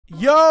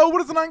Yo, what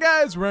is going on,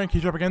 guys? We're on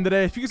KeyDrop again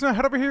today. If you guys want to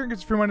head over here and get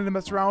some free money to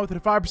mess around with it, a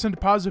 5%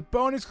 deposit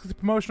bonus, click the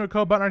promotional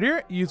code button right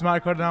here. Use my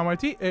code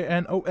ANONYT,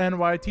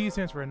 ANONYT,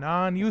 stands for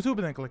non-YouTube,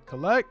 and then click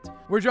collect.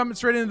 We're jumping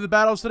straight into the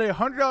battles today.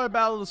 $100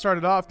 battle to start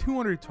it off,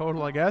 200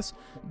 total, I guess.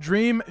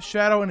 Dream,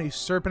 Shadow, and a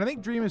Serpent. I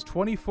think Dream is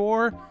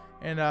 24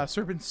 and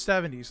Serpent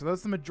 70, so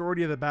that's the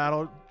majority of the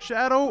battle.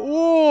 Shadow,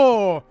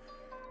 oh,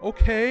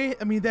 okay.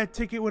 I mean, that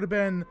ticket would have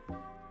been...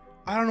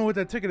 I don't know what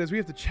that ticket is. We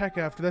have to check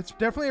after. That's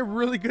definitely a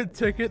really good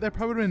ticket. That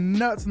probably would have been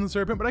nuts in the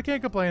Serpent, but I can't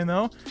complain,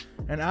 though.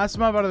 And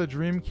Asimov out of the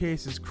Dream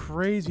case is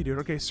crazy, dude.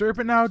 Okay,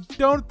 Serpent now.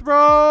 Don't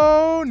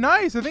throw.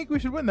 Nice. I think we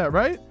should win that,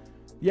 right?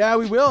 Yeah,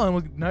 we will. And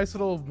with nice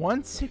little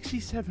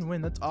 167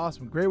 win. That's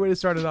awesome. Great way to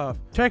start it off.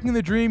 Checking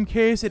the Dream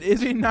case. It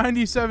is a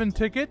 97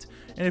 ticket.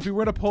 And if we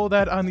were to pull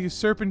that on the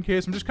Serpent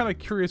case, I'm just kind of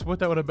curious what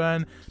that would have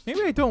been.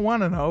 Maybe I don't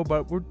want to know,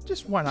 but we're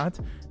just, why not?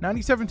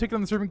 97 ticket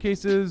on the Serpent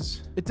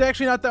cases. It's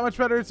actually not that much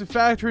better. It's a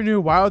factory new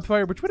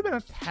Wildfire, which would have been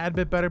a tad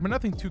bit better, but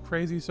nothing too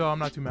crazy, so I'm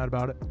not too mad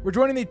about it. We're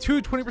joining the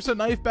 20%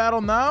 knife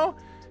battle now.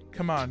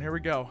 Come on, here we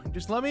go.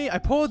 Just let me... I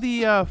pulled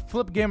the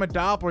Flip Gamma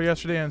Doppler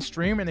yesterday on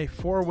stream in a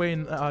 4-way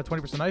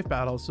 20% knife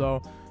battle, so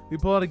we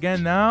pull it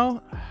again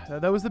now.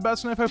 That was the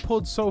best knife I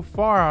pulled so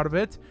far out of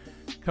it.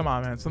 Come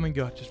on, man. Something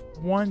good. Just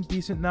one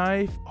decent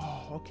knife.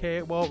 Oh,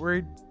 okay. Well,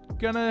 we're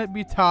gonna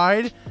be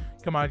tied.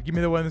 Come on, give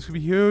me the win. This could be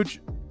huge.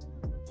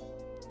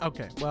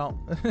 Okay, well,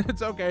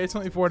 it's okay. It's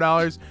only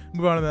 $4.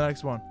 Move on to the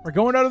next one. We're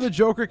going out of the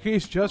Joker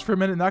case just for a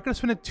minute. Not gonna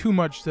spend it too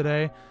much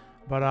today.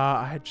 But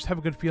I just have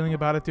a good feeling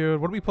about it,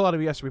 dude. What did we pull out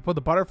of it yesterday? We pulled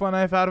the butterfly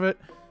knife out of it.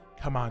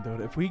 Come on, dude.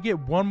 If we get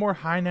one more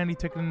high 90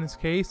 ticket in this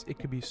case, it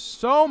could be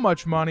so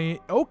much money.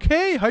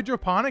 Okay,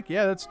 hydroponic.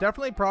 Yeah, that's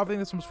definitely profiting.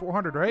 This one's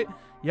 400, right?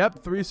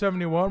 Yep,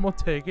 371. We'll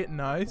take it.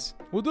 Nice.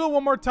 We'll do it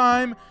one more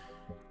time.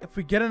 If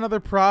we get another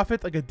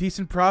profit, like a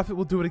decent profit,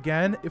 we'll do it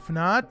again. If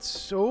not,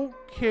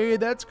 okay,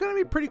 that's going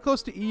to be pretty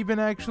close to even,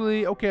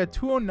 actually. Okay, at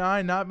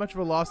 209, not much of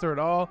a loss there at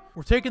all.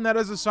 We're taking that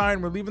as a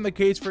sign. We're leaving the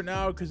case for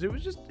now because it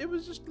was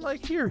just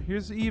like,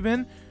 here's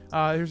even.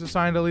 Here's a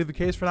sign to leave the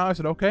case for now. I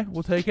said, okay,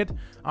 we'll take it.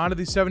 On to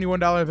the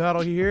 $71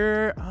 battle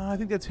here. I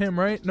think that's him,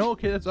 right? No,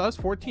 okay, that's us,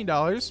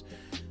 $14.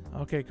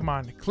 Okay, come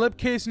on. Clip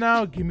case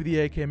now. Give me the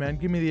AK, man.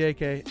 Give me the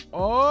AK.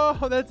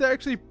 Oh, that's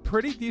actually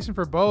pretty decent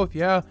for both.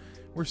 Yeah.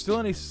 We're still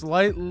in a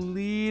slight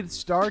lead.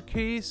 Star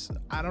case.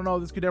 I don't know.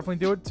 This could definitely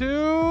do it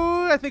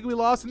too. I think we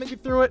lost. I think we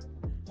threw it.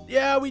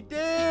 Yeah, we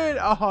did.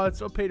 Oh, it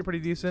still paid pretty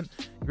decent.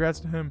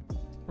 Congrats to him.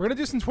 We're going to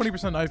do some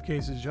 20% knife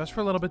cases just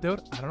for a little bit, dude.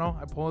 I don't know.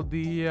 I pulled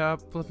the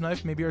flip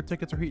knife. Maybe our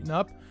tickets are heating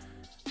up.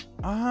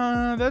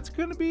 That's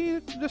going to be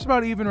just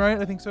about even, right?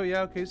 I think so.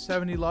 Yeah, okay.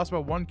 70. Lost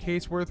about one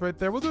case worth right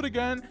there. We'll do it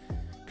again.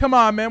 Come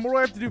on, man. What do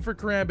I have to do for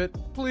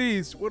Karambit?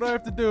 Please. What do I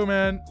have to do,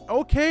 man?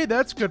 Okay,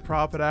 that's good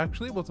profit,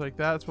 actually. We'll take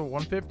that. That's what,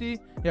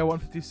 150? Yeah,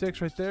 156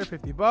 right there.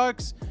 50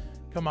 bucks.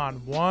 Come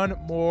on. One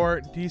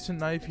more decent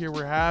knife here.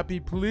 We're happy.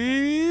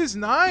 Please.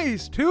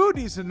 Nice. Two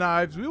decent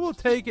knives. We will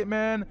take it,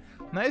 man.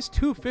 Nice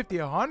 250.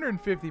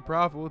 150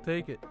 profit. We'll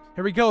take it.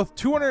 Here we go.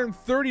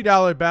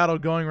 $230 battle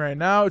going right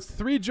now. It's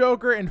 3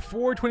 Joker and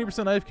 4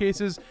 20% knife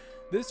cases.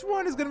 This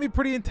one is going to be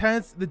pretty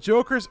intense. The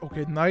Joker's,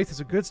 okay, nice. It's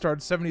a good start.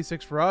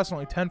 76 for us,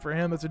 only 10 for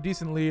him. That's a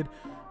decent lead.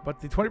 But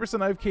the 20%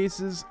 knife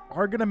cases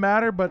are going to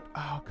matter. But,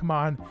 oh, come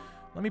on.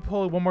 Let me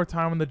pull it one more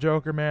time on the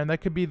Joker, man.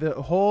 That could be the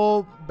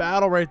whole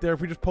battle right there.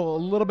 If we just pull a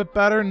little bit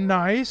better.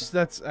 Nice.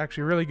 That's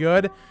actually really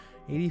good.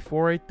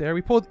 84 right there.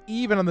 We pulled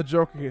even on the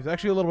Joker case.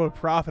 Actually, a little bit of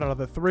profit out of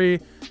the 3.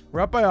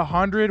 We're up by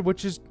 100,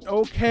 which is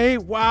okay.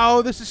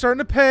 Wow, this is starting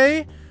to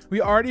pay.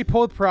 We already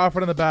pulled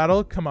profit on the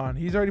battle. Come on.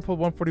 He's already pulled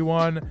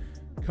 141.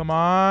 Come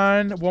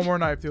on. One more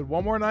knife, dude.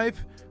 One more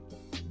knife.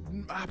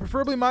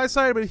 Preferably my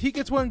side, but if he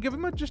gets one, give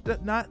him just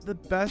not the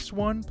best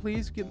one,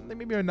 please. Get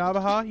maybe a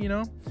Navaja, you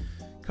know?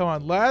 Come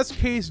on. Last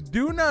case.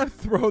 Do not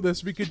throw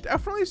this. We could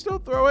definitely still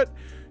throw it.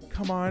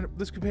 Come on.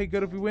 This could pay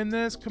good if we win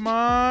this. Come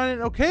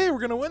on. Okay, we're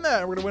going to win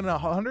that. We're going to win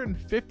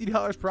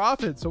 $150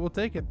 profit, so we'll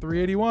take it.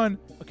 381.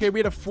 Okay, we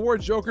had a 4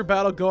 Joker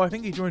battle go. I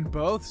think he joined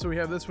both, so we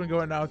have this one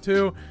going now,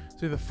 too.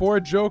 So the 4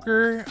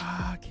 Joker.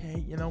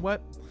 Okay, you know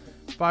what?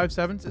 5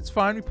 7s. It's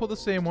fine. We pulled the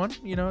same one.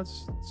 You know,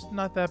 it's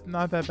not that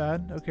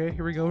bad. Okay,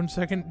 here we go. In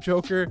second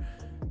Joker.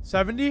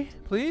 70,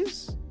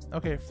 please.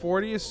 Okay,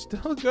 40 is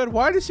still good.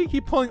 Why does he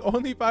keep pulling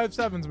only 5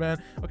 7s,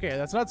 man? Okay,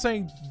 that's not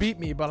saying beat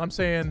me, but I'm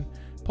saying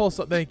pull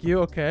some. Thank you.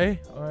 Okay.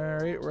 All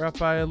right, we're up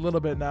by a little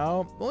bit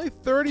now. Only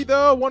 30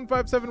 though.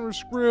 157, we're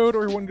screwed.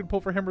 Or one good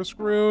pull for him, we're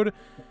screwed.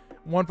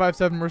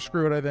 157, we're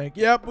screwed, I think.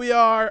 Yep, we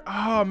are.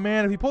 Oh,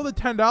 man. If he pulled the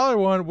 $10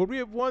 one, would we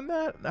have won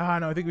that? No,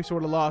 I think we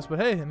sort of lost. But,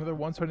 hey, another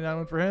 179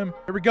 one for him.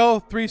 Here we go.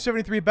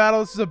 373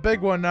 battle. This is a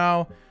big one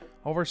now.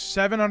 Over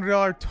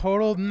 $700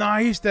 total.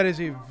 Nice. That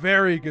is a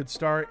very good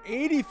start.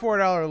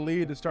 $84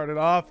 lead to start it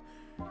off.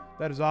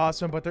 That is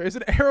awesome. But there is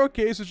an arrow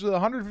case, which is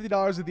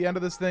 $150 at the end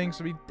of this thing.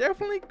 So we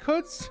definitely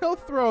could still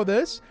throw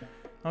this.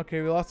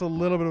 Okay, we lost a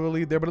little bit of a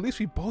lead there. But at least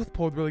we both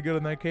pulled really good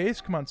in that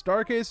case. Come on,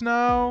 star case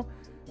now.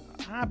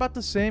 About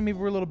the same. Maybe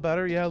we're a little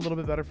better. Yeah, a little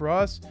bit better for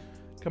us.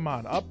 Come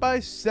on, up by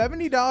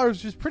 $70,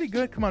 which is pretty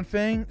good. Come on,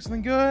 Fang,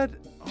 something good.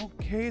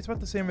 Okay, it's about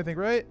the same, I think,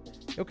 right?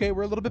 Okay,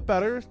 we're a little bit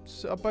better.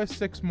 It's up by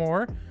 6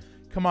 more.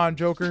 Come on,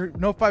 Joker.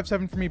 No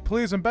 5-7 for me,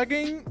 please. I'm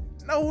begging.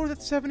 No,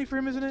 that's 70 for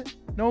him, isn't it?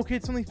 No, okay,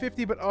 it's only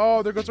 50, but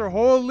oh, there goes our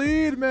whole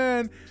lead,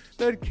 man.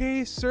 That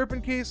case,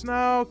 Serpent case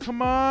now.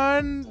 Come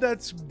on.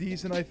 That's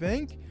decent, I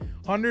think.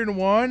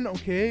 101.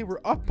 Okay,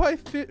 we're up by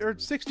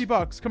 60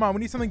 bucks. Come on,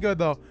 we need something good,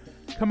 though.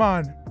 Come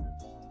on.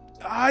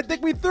 I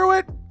think we threw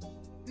it.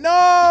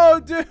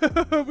 No,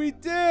 dude, we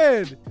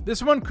did.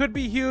 This one could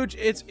be huge.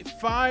 It's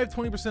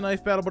 20%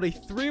 knife battle, but a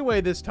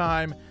 3-way this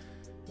time.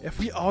 If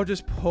we all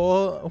just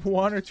pull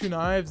 1 or 2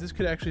 knives, this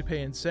could actually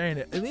pay insane.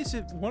 At least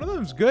if one of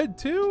them's good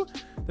too,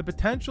 the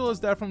potential is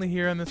definitely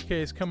here in this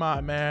case. Come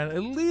on, man.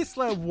 At least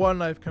let 1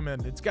 knife come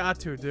in. It's got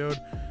to, dude.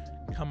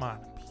 Come on,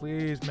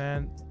 please,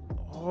 man.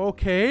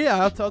 Okay,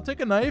 I'll take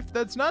a knife.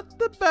 That's not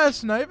the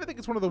best knife. I think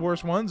it's one of the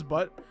worst ones,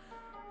 but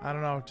I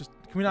don't know. Just,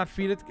 can we not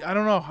feed it? I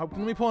don't know. Let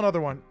me pull another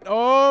one.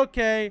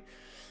 Okay.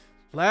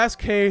 Last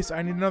case.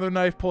 I need another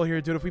knife pull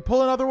here, dude. If we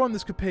pull another one,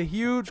 this could pay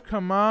huge.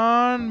 Come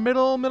on.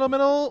 Middle, middle,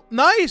 middle.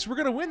 Nice. We're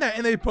going to win that.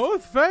 And they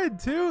both fed,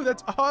 too.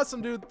 That's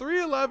awesome, dude.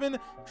 311.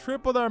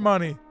 Tripled our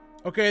money.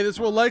 Okay, this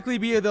will likely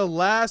be the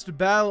last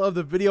battle of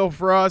the video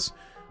for us.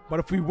 But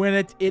if we win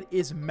it, it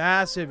is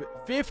massive.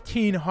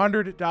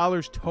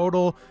 $1,500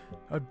 total.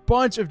 A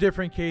bunch of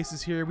different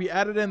cases here. We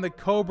added in the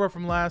Cobra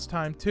from last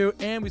time, too.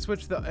 And we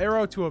switched the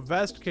arrow to a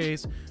vest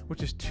case,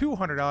 which is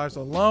 $200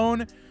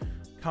 alone.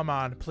 Come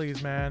on,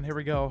 please, man. Here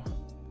we go.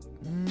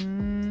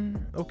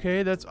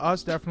 Okay, that's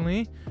us,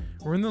 definitely.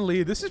 We're in the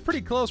lead. This is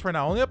pretty close right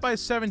now. Only up by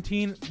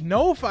 17.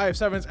 No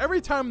 5-7s. Every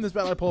time in this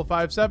battle, I pull a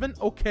 5-7.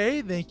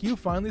 Okay, thank you.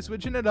 Finally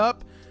switching it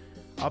up.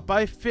 Up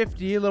by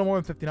 50. A little more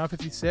than 50 now.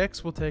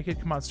 56. We'll take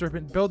it. Come on,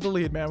 Serpent. Build the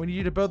lead, man. We need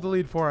you to build the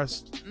lead for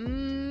us.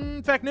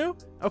 Fact new?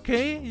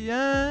 Okay,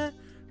 yeah.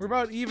 We're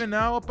about even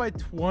now. Up by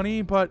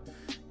 20, but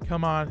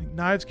come on.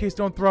 Knives case,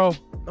 don't throw.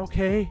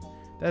 Okay.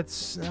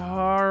 That's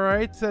all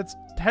right. That's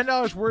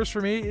 $10 worse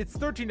for me. It's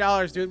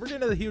 $13, dude. We're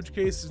getting to the huge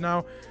cases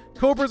now.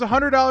 Cobra's a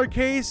 $100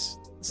 case.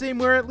 Same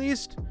wear at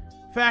least.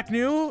 Fact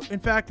new. In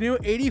fact new,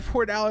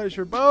 $84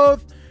 for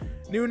both.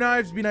 New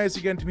knives, be nice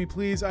again to me,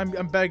 please.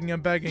 I'm begging.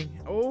 I'm begging.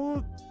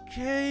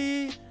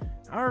 Okay.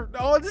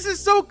 Oh, this is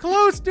so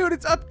close, dude.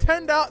 It's up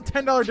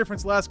 $10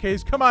 difference last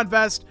case. Come on,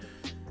 vest.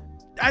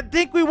 I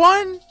think we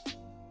won.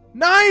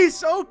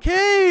 Nice.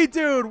 Okay,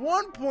 dude.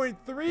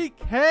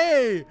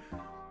 1.3K.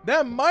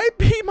 That might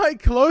be my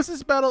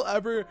closest battle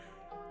ever.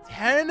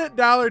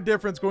 $10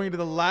 difference going into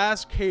the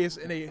last case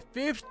in a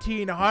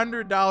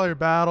 $1,500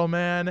 battle,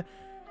 man.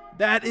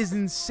 That is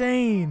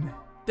insane.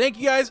 Thank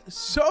you guys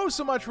so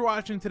much for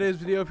watching today's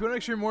video. If you want to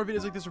make sure more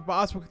videos like this are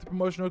possible, click the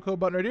promotional code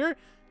button right here.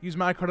 Use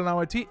my code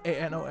ANONYT,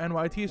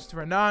 ANONYT,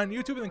 for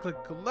non-YouTube, and then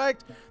click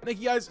collect. Thank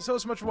you guys so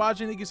much for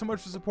watching. Thank you so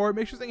much for the support.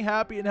 Make sure you're staying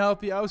happy and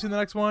healthy. I will see you in the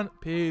next one.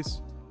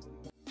 Peace.